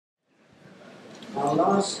Our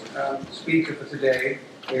last speaker for today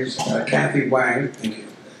is Kathy Wang,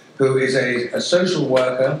 who is a social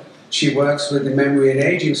worker. She works with the Memory and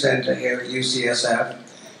Aging Center here at UCSF.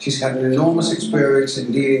 She's had an enormous experience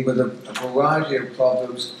in dealing with a variety of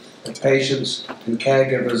problems that patients and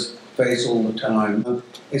caregivers face all the time.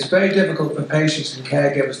 It's very difficult for patients and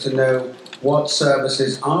caregivers to know what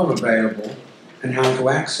services are available and how to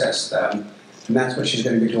access them, and that's what she's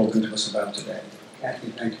going to be talking to us about today.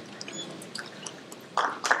 Kathy, thank you.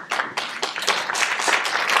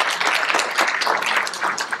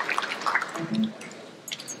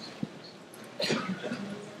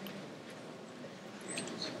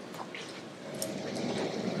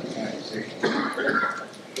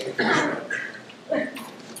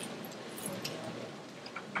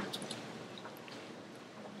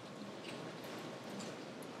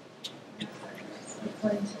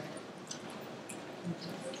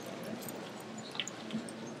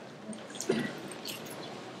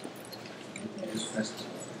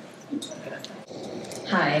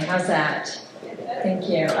 Hi, how's that? Thank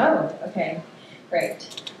you. Oh, okay, great.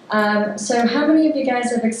 So how many of you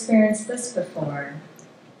guys have experienced this before?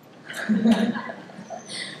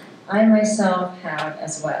 I myself have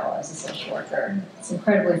as well as a social worker. It's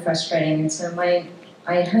incredibly frustrating, and so my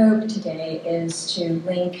hope today is to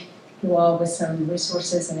link you all with some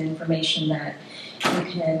resources and information that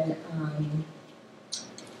you can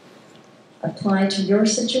apply to your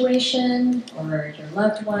situation or your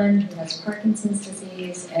loved one who has Parkinson's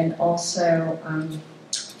disease, and also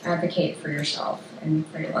advocate for yourself and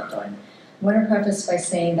for your loved one. I want to preface by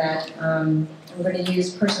saying that I'm going to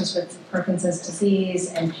use persons with Parkinson's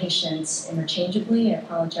disease and patients interchangeably. I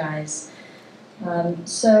apologize.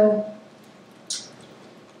 So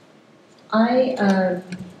I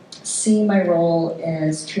see my role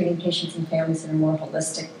as treating patients and families in a more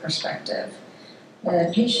holistic perspective.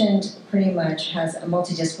 The patient pretty much has a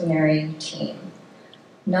multidisciplinary team.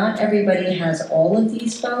 Not everybody has all of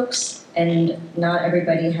these folks, and not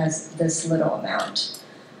everybody has this little amount.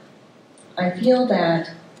 I feel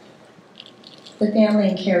that the family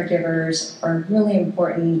and caregivers are really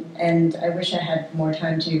important, and I wish I had more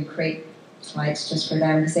time to create slides just for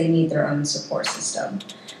them because they need their own support system.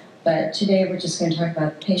 But today we're just going to talk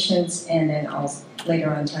about patients, and then I'll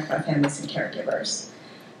later on talk about families and caregivers.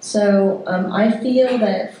 So I feel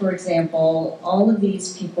that, for example, all of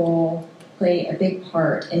these people play a big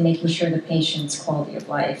part in making sure the patient's quality of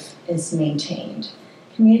life is maintained.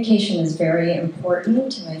 Communication is very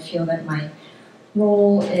important, and I feel that my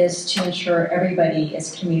role is to ensure everybody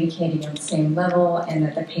is communicating on the same level and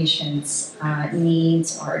that the patient's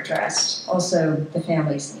needs are addressed. Also, the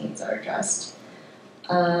family's needs are addressed.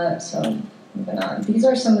 So moving on. These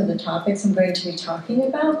are some of the topics I'm going to be talking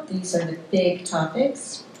about. These are the big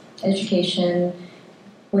topics. Education.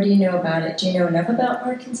 What do you know about it? Do you know enough about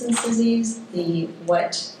Parkinson's disease? The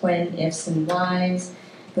what, when, ifs, and whys.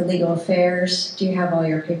 The legal affairs. Do you have all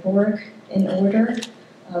your paperwork in order?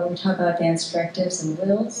 We'll talk about advance directives and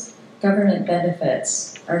wills. Government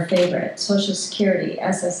benefits, our favorite. Social Security,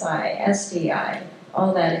 SSI, SDI,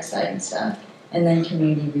 all that exciting stuff. And then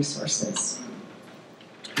community resources.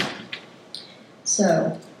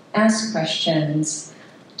 So, ask questions,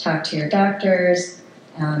 talk to your doctors,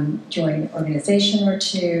 join an organization or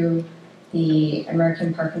two. The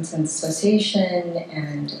American Parkinson's Association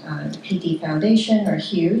and PD Foundation are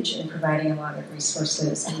huge in providing a lot of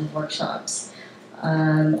resources and workshops.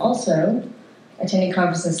 Also, attending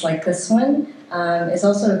conferences like this one is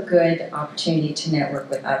also a good opportunity to network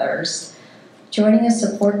with others. Joining a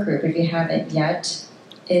support group, if you haven't yet,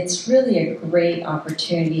 it's really a great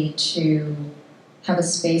opportunity to have a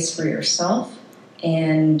space for yourself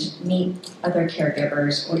and meet other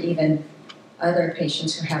caregivers or even other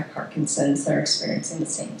patients who have Parkinson's that are experiencing the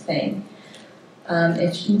same thing.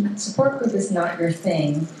 If support group is not your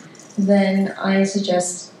thing, then I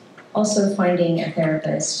suggest also finding a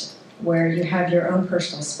therapist where you have your own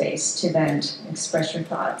personal space to vent, express your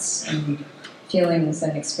thoughts and feelings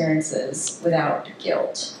and experiences without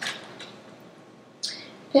guilt.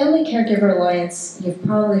 Family Caregiver Alliance, you've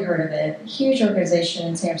probably heard of it, a huge organization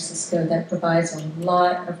in San Francisco that provides a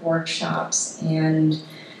lot of workshops and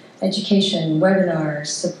education, webinars,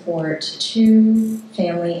 support to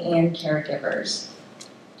family and caregivers.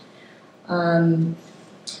 I'll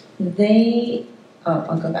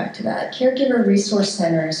go back to that. Caregiver Resource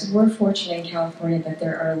Centers, we're fortunate in California that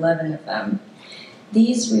there are 11 of them.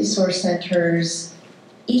 These resource centers,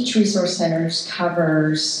 each resource center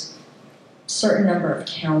covers certain number of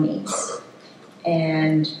counties,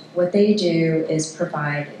 and what they do is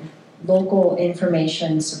provide local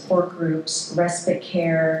information, support groups, respite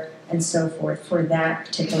care, and so forth for that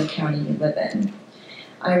particular county you live in.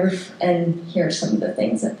 And here are some of the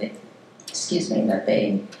things that they, that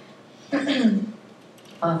they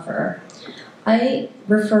offer. I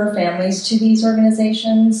refer families to these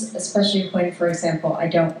organizations, especially when, for example, I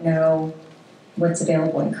don't know what's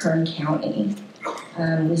available in Kern County.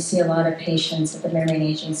 We see a lot of patients at the Memory and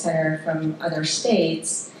Aging Center from other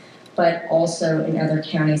states, but also in other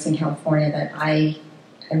counties in California that I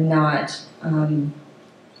am not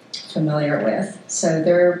familiar with. So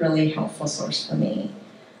they're a really helpful source for me.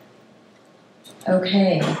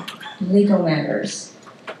 Okay, legal matters.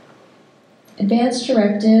 Advanced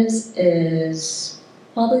directives is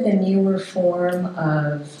probably the newer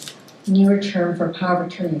term for power of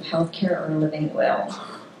attorney of healthcare or living will.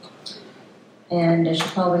 And as you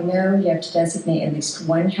probably know, you have to designate at least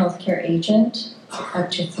one healthcare agent, up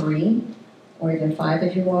to 3, or even 5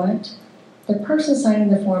 if you want. The person signing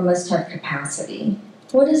the form must have capacity.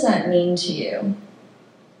 What does that mean to you?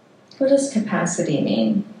 What does capacity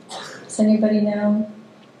mean? Does anybody know?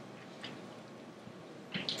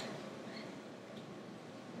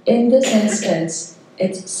 In this instance,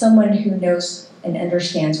 it's someone who knows and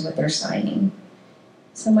understands what they're signing.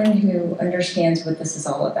 Someone who understands what this is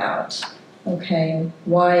all about. Okay,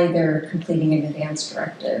 why they're completing an advance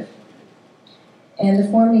directive. And the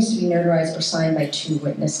form needs to be notarized or signed by 2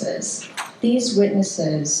 witnesses. These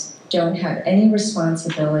witnesses don't have any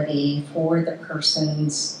responsibility for the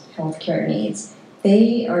person's healthcare needs.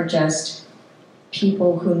 They are just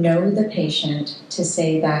people who know the patient to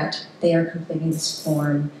say that they are completing this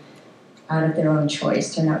form out of their own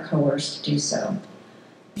choice. They're not coerced to do so.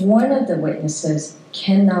 One of the witnesses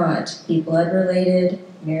cannot be blood-related,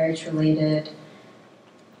 marriage-related,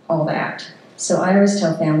 all that. So I always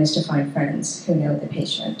tell families to find friends who know the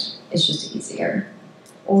patient. It's just easier.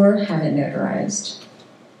 Or have it notarized.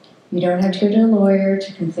 You don't have to go to a lawyer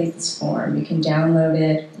to complete this form. You can download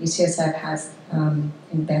it. UCSF has an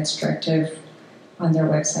advanced directive on their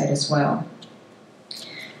website as well.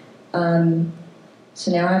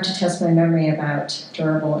 So now I have to test my memory about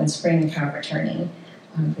durable and springing power of attorney,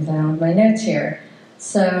 because I don't have my notes here.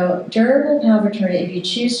 So durable power of attorney, if you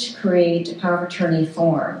choose to create power of attorney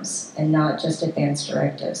forms and not just advanced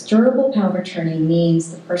directives, durable power of attorney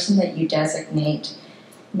means the person that you designate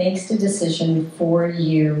makes the decision for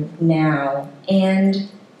you now and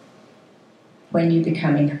when you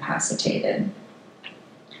become incapacitated.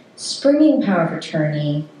 Springing power of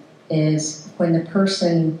attorney is when the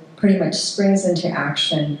person pretty much springs into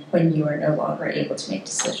action when you are no longer able to make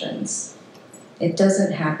decisions. It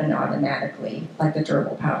doesn't happen automatically like the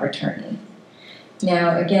durable power of attorney.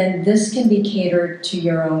 Now, again, this can be catered to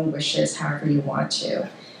your own wishes however you want to.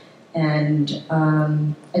 And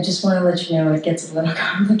I just want to let you know it gets a little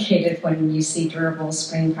complicated when you see durable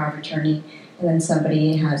springing power of attorney and then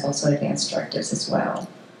somebody has also advanced directives as well.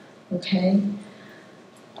 Okay?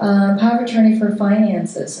 Power of attorney for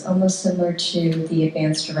finances, almost similar to the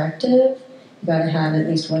advanced directive. You've got to have at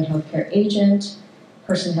least 1 healthcare agent.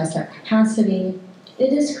 Person has to have capacity.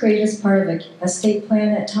 It is created as part of an estate plan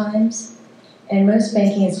at times, and most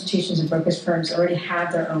banking institutions and brokerage firms already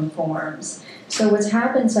have their own forms. So what's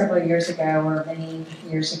happened several years ago, or many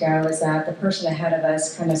years ago, is that the person ahead of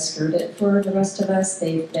us kind of screwed it for the rest of us.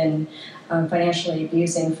 They've been financially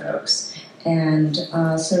abusing folks. And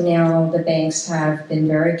so now the banks have been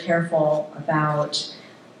very careful about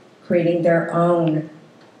creating their own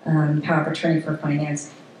power of attorney for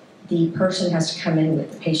finance. The person has to come in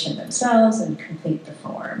with the patient themselves and complete the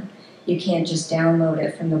form. You can't just download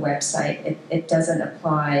it from the website. It doesn't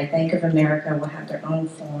apply. Bank of America will have their own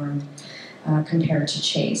form compared to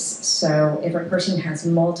Chase. So if a person has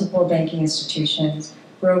multiple banking institutions,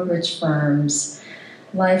 brokerage firms,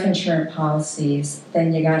 life insurance policies,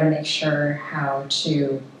 then you got to make sure how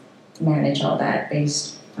to manage all that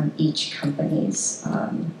based on each company's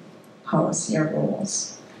policy or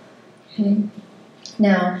rules. Okay.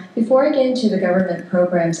 Now, before I get into the government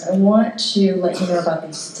programs, I want to let you know about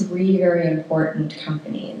these 3 very important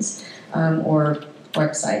companies or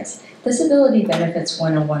websites. Disability Benefits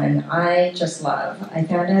 101, I just love. I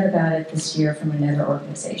found out about it this year from another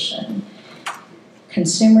organization.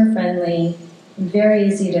 Consumer-friendly, very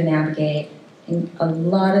easy to navigate, and a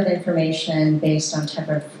lot of information based on type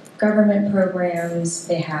of government programs.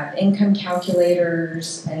 They have income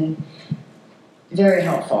calculators, and very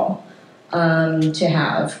helpful to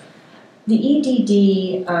have. The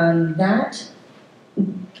EDD, that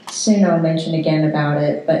soon I'll mention again about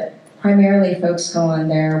it, but primarily folks go on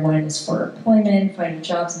there. One is for employment, finding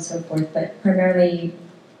jobs and so forth, but primarily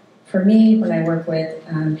for me, when I work with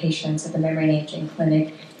patients at the Memory and Aging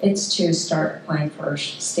Clinic, it's to start applying for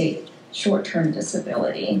state short-term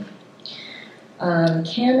disability.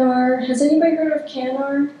 CANAR, has anybody heard of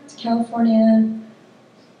CANAR? It's California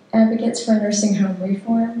Advocates for Nursing Home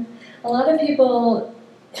Reform. A lot of people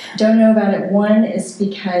don't know about it. One is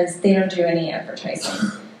because they don't do any advertising.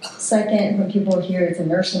 Second, when people hear it's a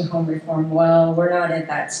nursing home reform, well, we're not at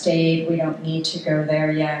that state, we don't need to go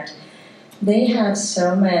there yet. They have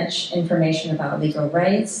so much information about legal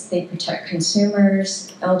rights, they protect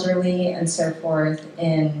consumers, elderly, and so forth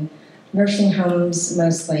in nursing homes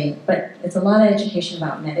mostly, but it's a lot of education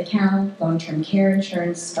about Medi-Cal, long-term care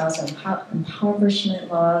insurance, spousal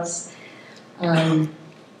impoverishment laws, and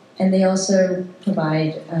they also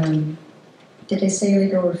provide, did they say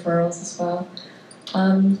legal referrals as well?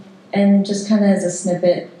 And just kind of as a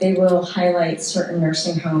snippet, they will highlight certain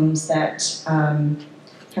nursing homes that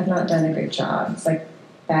have not done a good job. It's like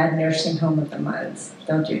bad nursing home of the month.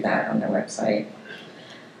 They'll do that on their website.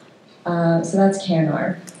 So that's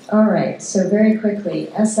CANAR. All right, so very quickly,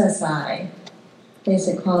 SSI,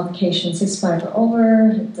 basic qualifications, 65 or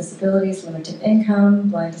older, disabilities, limited income,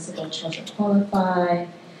 blind, disabled children qualify.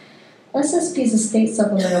 SSP is a state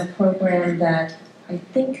supplemental program that I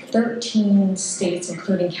think 13 states,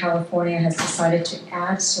 including California, has decided to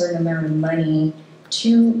add a certain amount of money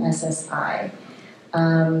to SSI.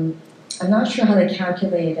 I'm not sure how they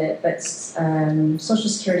calculate it, but Social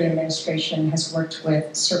Security Administration has worked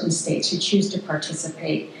with certain states who choose to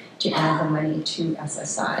participate to add the money to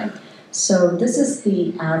SSI. So this is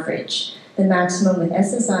the average. The maximum with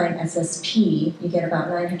SSI and SSP, you get about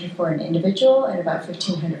 $900 for an individual and about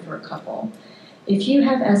 $1,500 for a couple. If you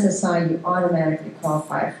have SSI, you automatically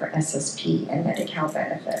qualify for SSP and Medi-Cal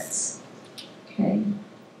benefits. Okay.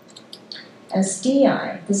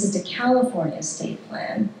 SDI, this is the California state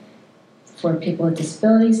plan for people with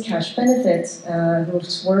disabilities, cash benefits,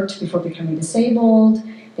 who've worked before becoming disabled.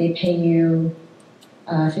 They pay you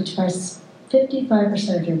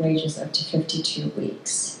 55% of your wages up to 52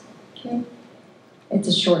 weeks. Okay. It's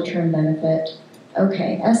a short-term benefit.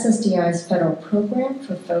 Okay, SSDI is a federal program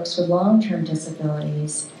for folks with long-term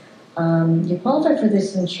disabilities. You qualify for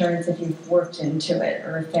this insurance if you've worked into it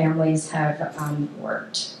or if families have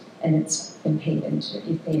worked and it's been paid into it,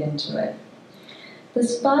 you've paid into it.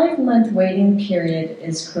 This 5-month waiting period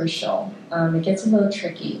is crucial. It gets a little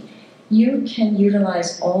tricky. You can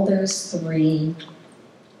utilize all those 3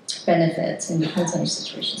 benefits and depends on your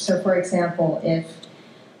situation. So for example, if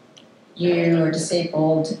you are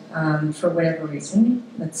disabled for whatever reason,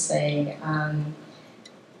 let's say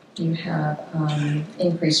you have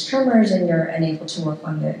increased tremors and you're unable to work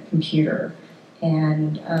on the computer,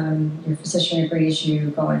 and your physician agrees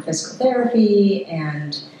you go on physical therapy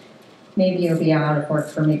and maybe you'll be out of work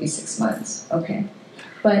for maybe 6 months. Okay.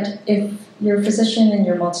 But if your physician and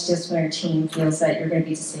your multidisciplinary team feels that you're going to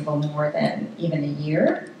be disabled more than even a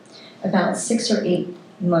year, about 6 or 8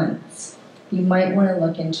 months, you might want to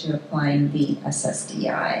look into applying the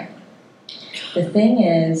SSDI. The thing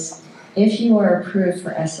is, if you are approved for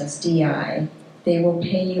SSDI, they will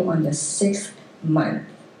pay you on the 6th month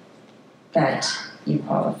that you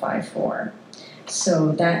qualify for.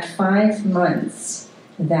 So that 5 months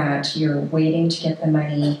that you're waiting to get the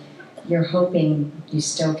money, you're hoping you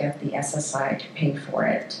still get the SSI to pay for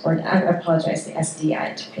it, or I apologize, the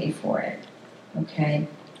SDI to pay for it, okay?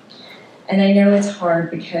 And I know it's hard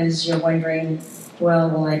because you're wondering, well,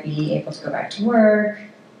 will I be able to go back to work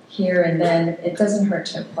here and then? It doesn't hurt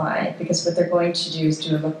to apply because what they're going to do is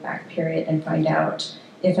do a look-back period and find out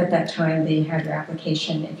if at that time they have your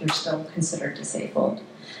application, if you're still considered disabled.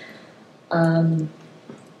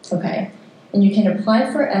 Okay, and you can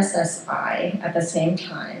apply for SSI at the same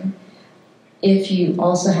time if you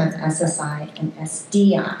also have SSI and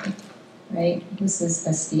SDI, right? This is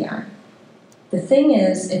SDI. The thing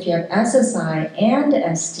is, if you have SSI and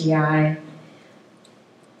SDI,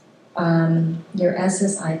 your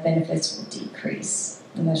SSI benefits will decrease.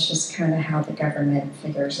 And that's just kind of how the government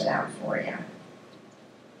figures it out for you.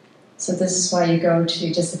 So this is why you go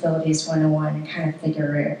to Disabilities 101 and kind of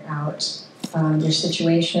figure out your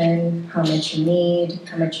situation, how much you need,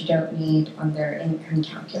 how much you don't need on their income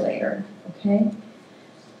calculator, okay?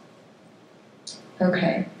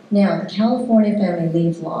 Okay, now the California Family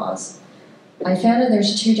Leave Laws. I found that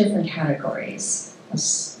there's 2 different categories. I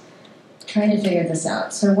was trying to figure this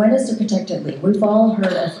out. So when is the protected leave? We've all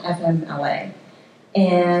heard of FMLA.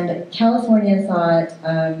 And California thought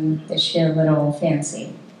they should get a little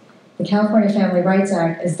fancy. The California Family Rights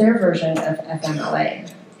Act is their version of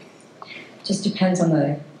FMLA. Just depends on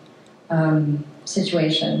the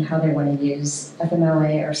situation, how they want to use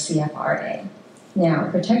FMLA or CFRA. Now,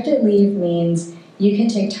 protected leave means you can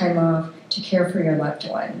take time off to care for your loved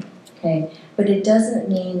one. Okay, but it doesn't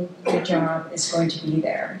mean your job is going to be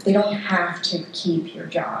there. They don't have to keep your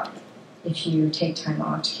job if you take time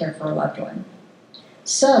off to care for a loved one.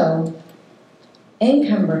 So,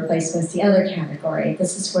 income replacement is the other category.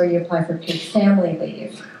 This is where you apply for paid family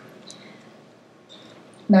leave.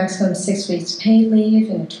 Maximum 6 weeks paid leave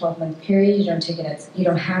in a 12-month period. You don't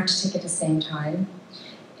have to take it at the same time.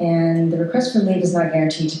 And the request for leave is not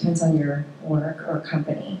guaranteed, depends on your work or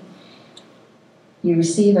company. You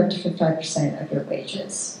receive up to 55% of your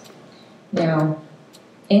wages. Now,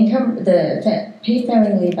 the Paid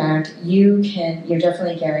Family Leave Act, you're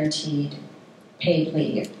definitely guaranteed paid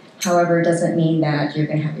leave. However, it doesn't mean that you're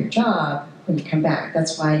going to have your job when you come back.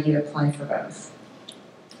 That's why you apply for both.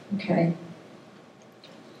 Okay?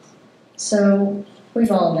 So, we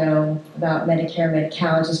all know about Medicare,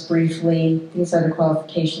 Medi-Cal, just briefly. These are the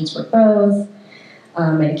qualifications for both.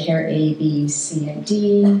 Medicare A, B, C, and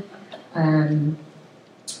D.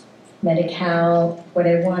 Medi-Cal, what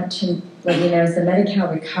I want to let you know is the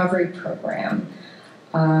Medi-Cal recovery program.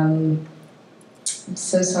 I'm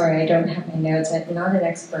so sorry, I don't have my notes. I'm not an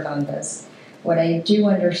expert on this. What I do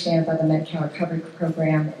understand about the Medi-Cal recovery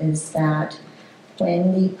program is that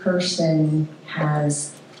when the person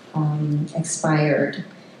has expired,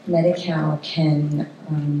 Medi-Cal can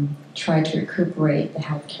try to recuperate the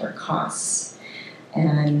healthcare costs.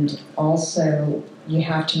 And also, you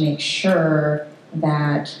have to make sure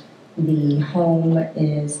that the home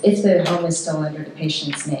if the home is still under the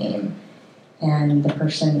patient's name and the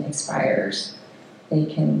person expires, they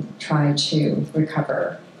can try to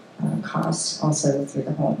recover costs also through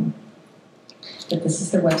the home. But this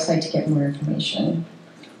is the website to get more information.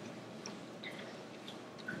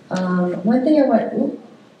 One thing I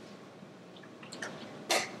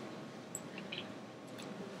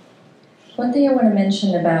want to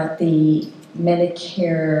mention about the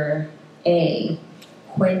Medicare A,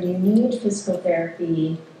 when you need physical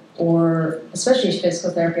therapy, or especially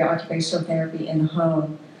physical therapy, occupational therapy in the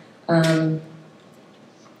home, I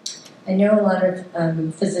know a lot of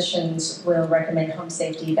physicians will recommend home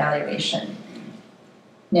safety evaluation.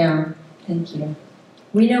 Now, thank you.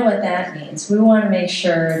 We know what that means. We want to make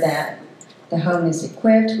sure that the home is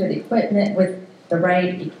equipped with the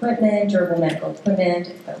right equipment, durable medical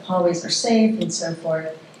equipment, the hallways are safe, and so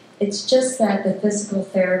forth. It's just that the physical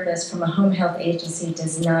therapist from a home health agency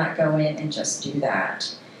does not go in and just do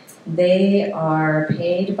that. They are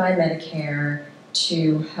paid by Medicare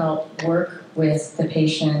to help work with the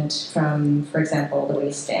patient from, for example, the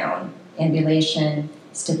waist down, ambulation,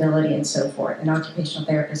 stability, and so forth. An occupational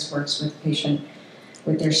therapist works with the patient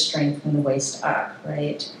with their strength from the waist up,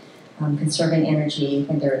 right? Conserving energy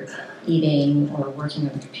when they're eating or working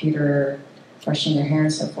on the computer, brushing their hair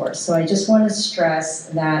and so forth. So I just want to stress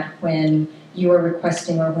that when you are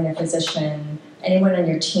requesting, or when a physician, anyone on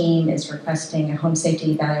your team is requesting a home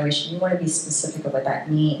safety evaluation, you want to be specific of what that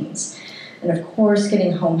means. And of course,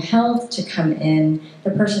 getting home health to come in, the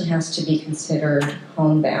person has to be considered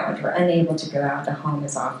homebound or unable to go out of the home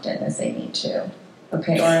as often as they need to,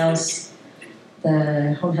 okay? Or else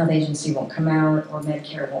the home health agency won't come out, or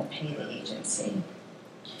Medicare won't pay the agency.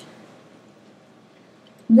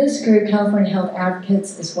 This group, California Health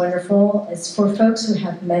Advocates, is wonderful. It's for folks who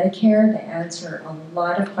have Medicare. They answer a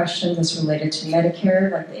lot of questions that's related to Medicare,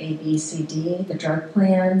 like the A, B, C, D, the drug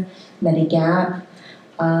plan, Medigap.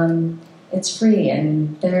 It's free,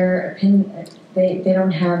 and their opinion, they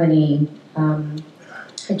don't have any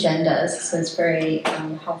agendas, so it's very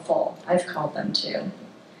helpful. I've called them too.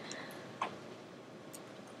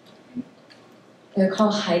 They're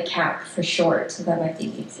called HICAP for short, so that might be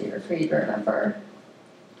easier for you to remember.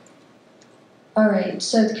 All right,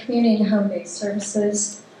 so the community and home-based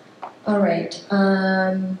services. All right,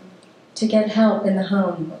 to get help in the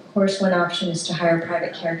home, of course, one option is to hire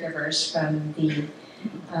private caregivers from the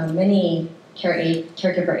many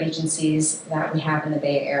caregiver agencies that we have in the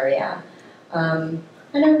Bay Area. I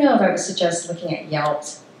don't know if I would suggest looking at Yelp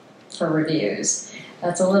for reviews.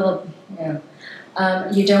 That's a little,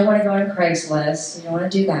 you don't want to go on Craigslist. You don't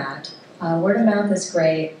want to do that. Word of mouth is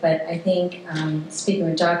great, but I think speaking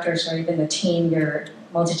with doctors or even the team, your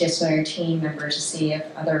multidisciplinary team members, to see if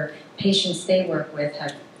other patients they work with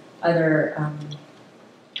have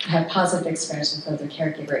have positive experience with other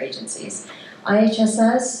caregiver agencies.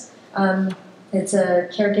 IHSS, it's a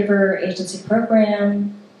caregiver agency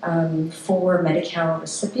program for Medi-Cal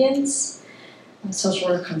recipients. A social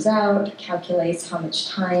worker comes out, calculates how much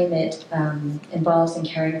time it involves in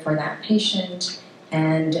caring for that patient,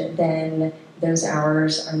 and then those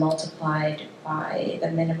hours are multiplied by the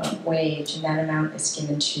minimum wage, and that amount is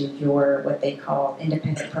given to your, what they call,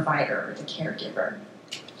 independent provider, or the caregiver.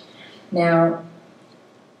 Now,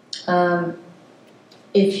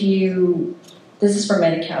 This is for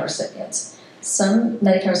Medi-Cal recipients. Some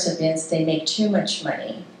Medi-Cal recipients, they make too much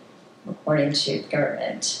money, according to the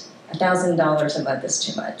government. $1,000 a month is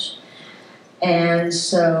too much. And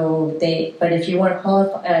so but if you want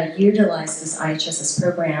to utilize this IHSS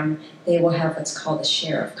program, they will have what's called a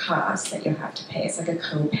share of costs that you have to pay. It's like a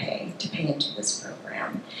co-pay to pay into this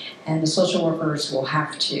program. And the social workers will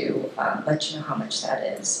have to let you know how much that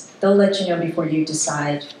is. They'll let you know before you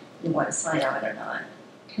decide you want to sign on or not,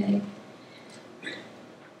 okay?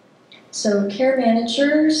 So care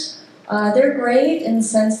managers, they're great in the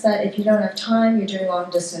sense that if you don't have time, you're doing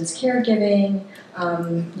long distance caregiving,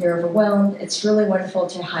 you're overwhelmed, it's really wonderful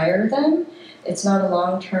to hire them. It's not a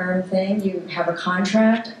long-term thing. You have a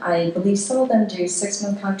contract. I believe some of them do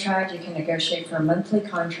 6-month contract. You can negotiate for a monthly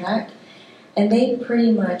contract. And they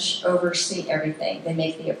pretty much oversee everything. They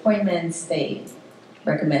make the appointments, they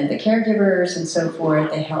recommend the caregivers and so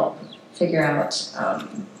forth. They help figure out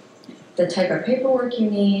the type of paperwork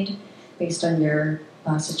you need based on your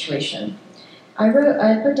situation. I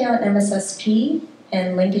put down MSSP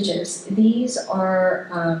and linkages. These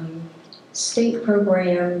are state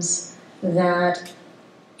programs that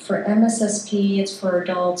for MSSP, it's for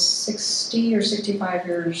adults 60 or 65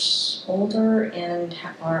 years older and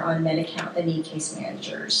are on Medi-Cal. They need case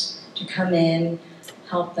managers to come in,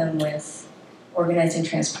 help them with organizing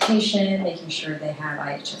transportation, making sure they have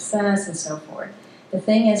IHSS and so forth. The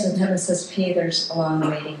thing is with MSSP, there's a long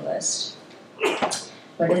waiting list.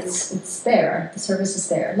 But it's there, the service is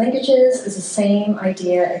there. Linkages is the same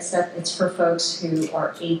idea, except it's for folks who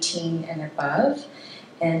are 18 and above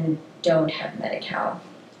and don't have Medi-Cal.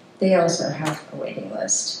 They also have a waiting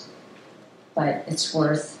list, but it's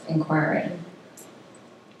worth inquiring.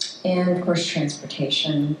 And of course,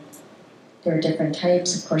 transportation. There are different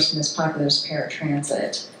types. Of course, the most popular is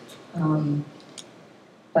paratransit.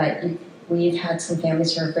 But we've had some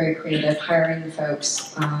families who are very creative, hiring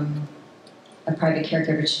folks, a private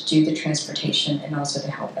caregiver to do the transportation and also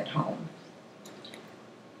to help at home.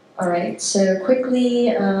 All right, so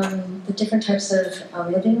quickly, the different types of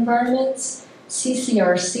living environments.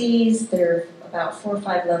 CCRCs, there are about 4 or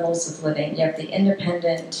 5 levels of living. You have the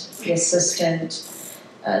independent, the assisted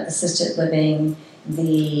living,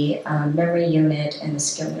 the memory unit, and the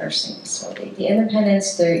skilled nursing facility. The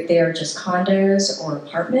independents, they are just condos or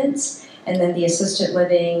apartments, and then the assisted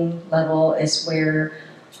living level is where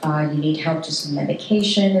you need help just with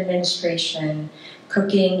medication administration,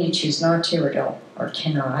 cooking, you choose not to or don't or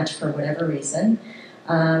cannot for whatever reason.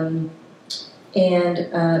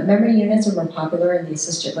 Memory units are more popular in the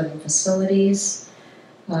assisted living facilities.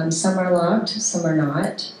 Some are locked, some are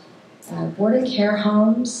not. Boarding care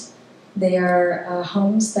homes, they are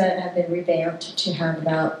homes that have been revamped to have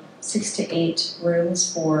about 6 to 8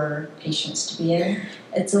 rooms for patients to be in.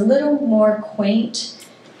 It's a little more quaint,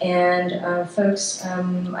 and folks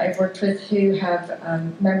I've worked with who have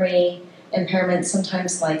memory impairment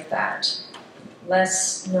sometimes like that.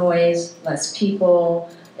 Less noise, less people,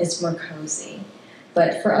 it's more cozy.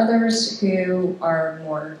 But for others who are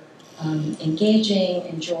more engaging,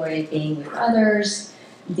 enjoy being with others,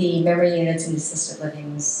 the memory units and the assisted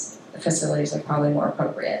living facilities are probably more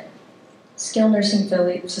appropriate. Skilled nursing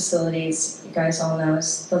facilities, you guys all know,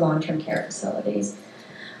 is the long-term care facilities.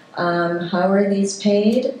 How are these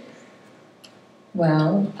paid?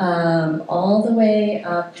 Well, all the way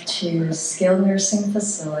up to skilled nursing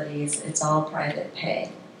facilities, it's all private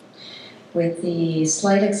pay. With the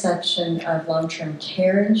slight exception of long-term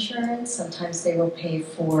care insurance, sometimes they will pay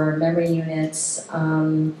for memory units.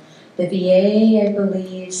 The VA, I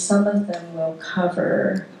believe, some of them will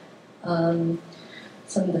cover some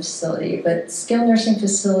of the facility, but skilled nursing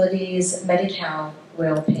facilities, Medi-Cal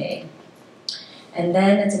will pay. And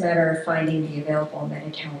then it's a matter of finding the available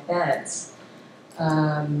Medi-Cal beds.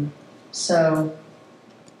 So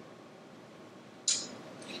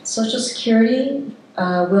Social Security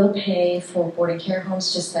will pay for boarding care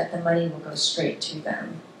homes, just that the money will go straight to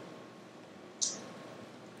them.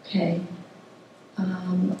 Okay.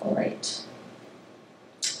 All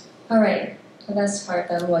right. So that's the part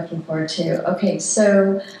that I'm looking forward to. Okay,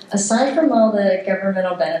 so aside from all the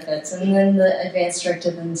governmental benefits and then the advanced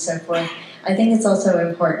directive and so forth, I think it's also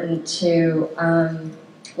important to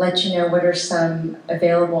let you know what are some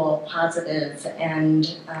available positive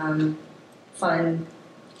and fun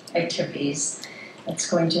activities that's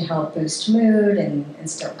going to help boost mood and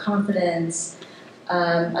instill confidence.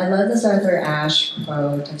 I love this Arthur Ashe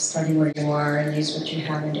quote of starting where you are and use what you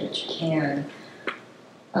have and do what you can.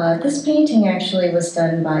 This painting actually was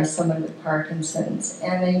done by someone with Parkinson's,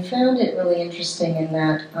 and I found it really interesting in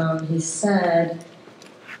that he said,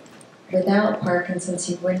 without Parkinson's,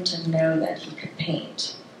 he wouldn't have known that he could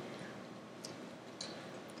paint.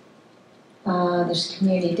 There's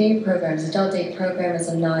community day programs. Adult day program is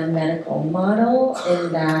a non-medical model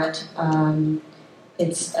in that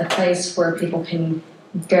it's a place where people can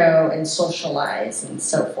go and socialize and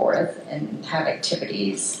so forth and have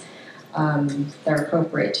activities that are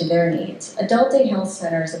appropriate to their needs. Adult day health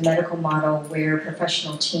center is a medical model where a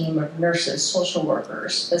professional team of nurses, social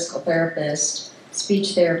workers, physical therapists, speech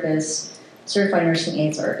therapists, certified nursing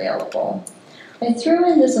aides are available. I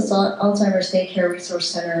threw in this as Alzheimer's daycare resource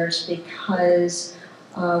centers because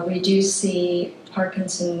we do see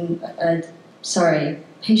patients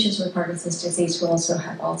with Parkinson's disease who also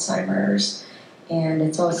have Alzheimer's, and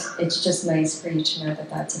it's just nice for you to know that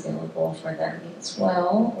that's available for them as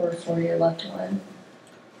well, or for your loved one.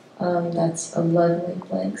 That's a lovely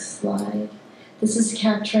blank slide. This is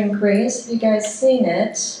Capturing Grace. Have you guys seen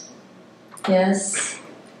it? Yes,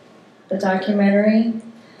 the documentary.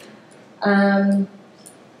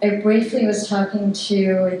 I briefly was talking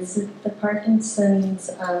to the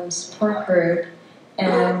Parkinson's support group,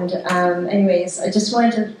 and anyways, I just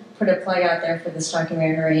wanted to put a plug out there for this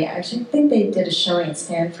documentary. I actually think they did a showing at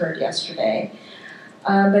Stanford yesterday,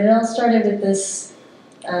 but it all started with this,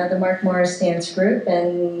 the Mark Morris dance group,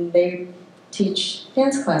 and they teach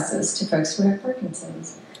dance classes to folks who have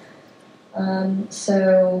Parkinson's.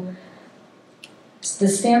 So the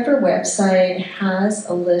Stanford website has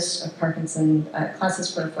a list of Parkinson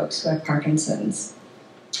classes for folks who have Parkinson's.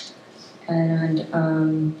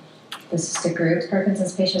 And this is the group,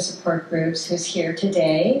 Parkinson's Patient Support Groups, who's here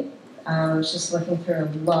today. I was just looking through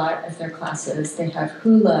a lot of their classes. They have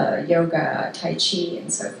hula, yoga, tai chi,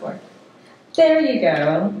 and so forth. There you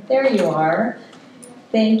go. There you are.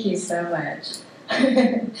 Thank you so much.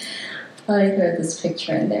 I thought I'd throw this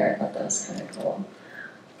picture in there. I thought that was kind of cool.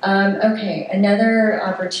 Okay, another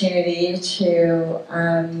opportunity to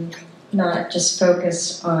not just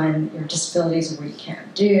focus on your disabilities or what you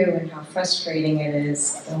can't do and how frustrating it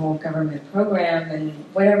is, the whole government program and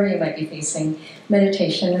whatever you might be facing.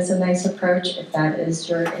 Meditation is a nice approach if that is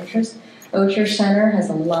your interest. Ocher Center has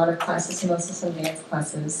a lot of classes, mostly some dance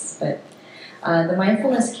classes, but the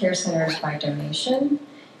Mindfulness Care Center is by donation,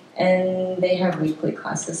 and they have weekly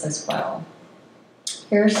classes as well.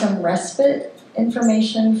 Here's some respite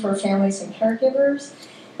information for families and caregivers.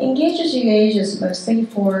 Engage as you age is mostly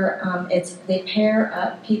for, they pair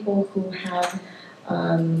up people who have,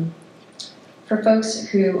 for folks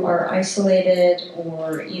who are isolated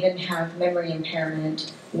or even have memory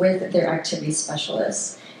impairment with their activity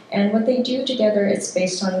specialists. And what they do together is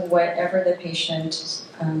based on whatever the patient's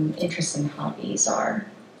interests and hobbies are.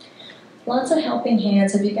 Lots of helping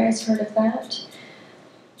hands. Have you guys heard of that?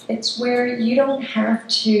 It's where you don't have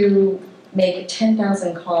to make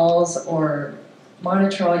 10,000 calls or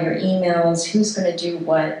monitor all your emails, who's going to do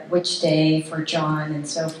what, which day for John, and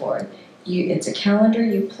so forth. It's a calendar.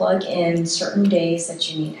 You plug in certain days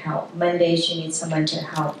that you need help. Mondays, you need someone to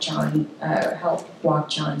help help walk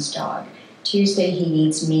John's dog. Tuesday, he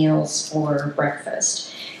needs meals for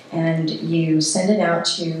breakfast. And you send it out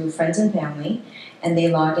to friends and family, and they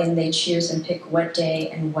log in, they choose and pick what day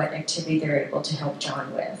and what activity they're able to help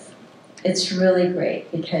John with. It's really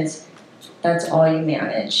great because that's all you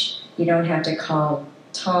manage. You don't have to call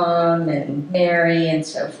Tom and Mary and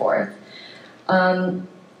so forth. And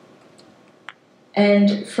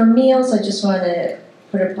for meals, I just want to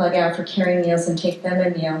put a plug out for carrying meals and take them a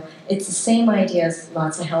meal. It's the same idea as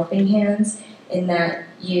lots of helping hands in that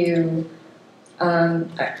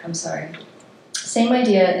same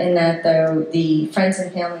idea in that though the friends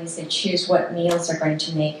and families, they choose what meals they're going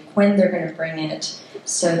to make, when they're going to bring it,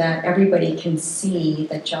 so that everybody can see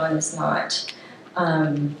that John is not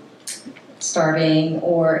starving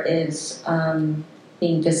or is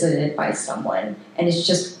being visited by someone. And it's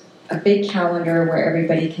just a big calendar where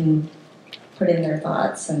everybody can put in their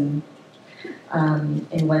thoughts and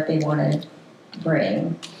what they want to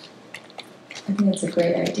bring. I think it's a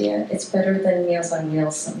great idea. It's better than Meals on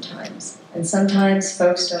Wheels sometimes. And sometimes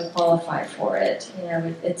folks don't qualify for it. You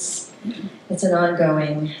know, it's an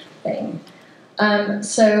ongoing thing.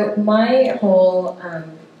 So my whole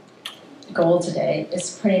goal today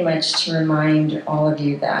is pretty much to remind all of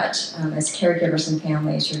you that as caregivers and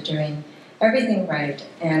families, you're doing everything right.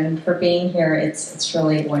 And for being here, it's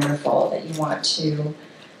really wonderful that you want to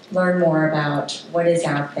learn more about what is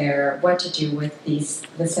out there, what to do with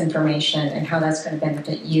this information, and how that's going to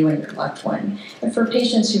benefit you and your loved one. And for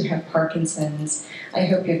patients who have Parkinson's, I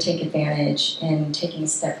hope you'll take advantage in taking a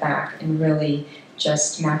step back and really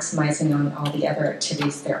just maximizing on all the other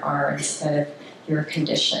activities there are instead of your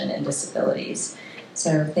condition and disabilities.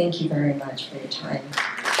 So thank you very much for your time.